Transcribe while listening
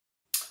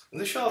In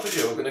this short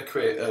video, we're going to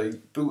create a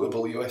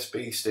bootable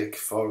USB stick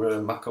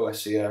for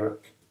macOS Sierra.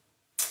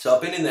 So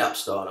I've been in the App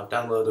Store and I've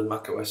downloaded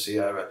macOS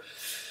Sierra.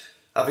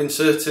 I've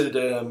inserted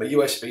a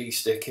USB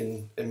stick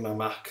in my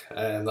Mac,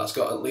 and that's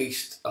got at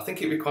least, I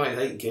think it requires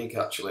 8 gig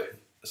actually,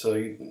 so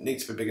it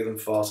needs to be bigger than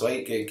 4, so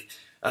 8 gig.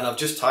 And I've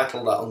just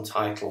titled that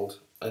Untitled.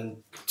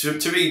 And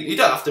you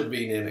don't have to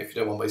rename it if you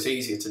don't want, but it's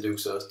easier to do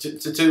so.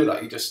 To do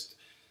that, you just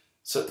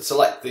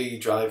select the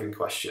drive in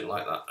question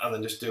like that, and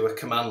then just do a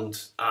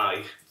Command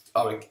I,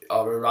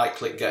 or a right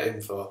click get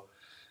info,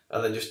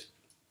 and then just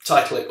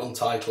title it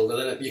Untitled, and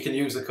then you can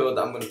use the code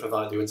that I'm going to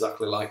provide you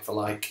exactly like for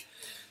like.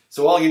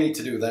 So all you need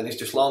to do then is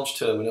just launch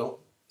terminal.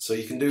 So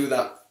you can do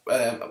that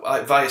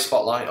via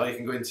Spotlight, or you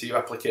can go into your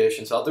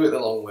application. So I'll do it the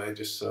long way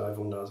just so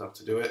everyone knows how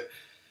to do it.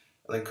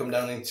 And then come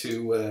down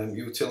into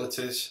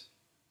utilities,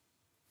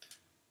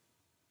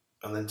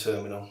 and then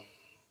terminal.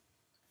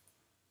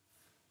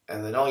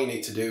 And then all you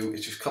need to do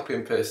is just copy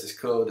and paste this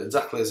code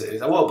exactly as it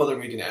is. I won't bother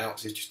reading it out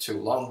because it's just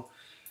too long.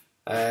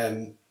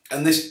 And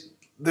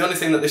the only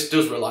thing that this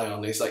does rely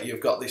on is that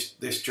you've got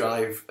this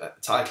drive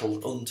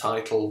titled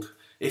Untitled.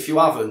 If you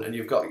haven't, and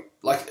you've got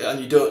and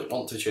you don't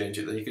want to change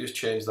it, then you can just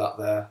change that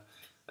there,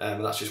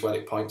 and that's just when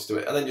it points to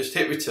it. And then just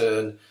hit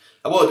return.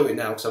 I won't do it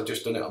now because I've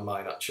just done it on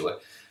mine actually.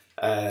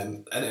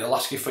 And it'll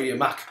ask you for your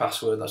Mac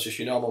password. That's just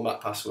your normal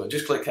Mac password.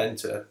 Just click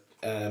enter,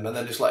 and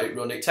then just let it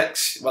run. It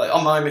takes, well,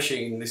 on my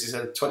machine, this is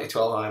a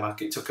 2012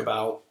 iMac. It took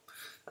about,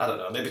 I don't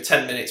know, maybe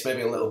 10 minutes,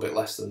 maybe a little bit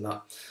less than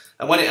that.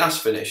 And when it has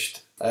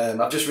finished,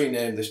 I've just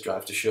renamed this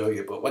drive to show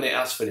you, but when it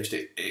has finished,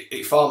 it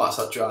formats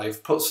that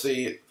drive, puts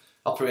the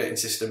operating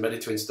system ready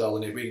to install,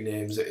 and it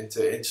renames it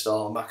into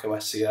Install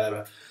macOS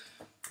Sierra.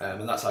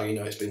 And that's how you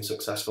know it's been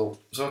successful.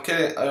 So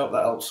okay, I hope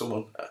that helps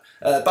someone.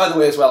 By the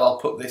way as well, I'll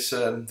put this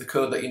the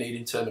code that you need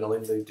in terminal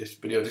in the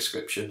video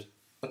description.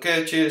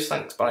 Okay, cheers,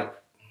 thanks, bye.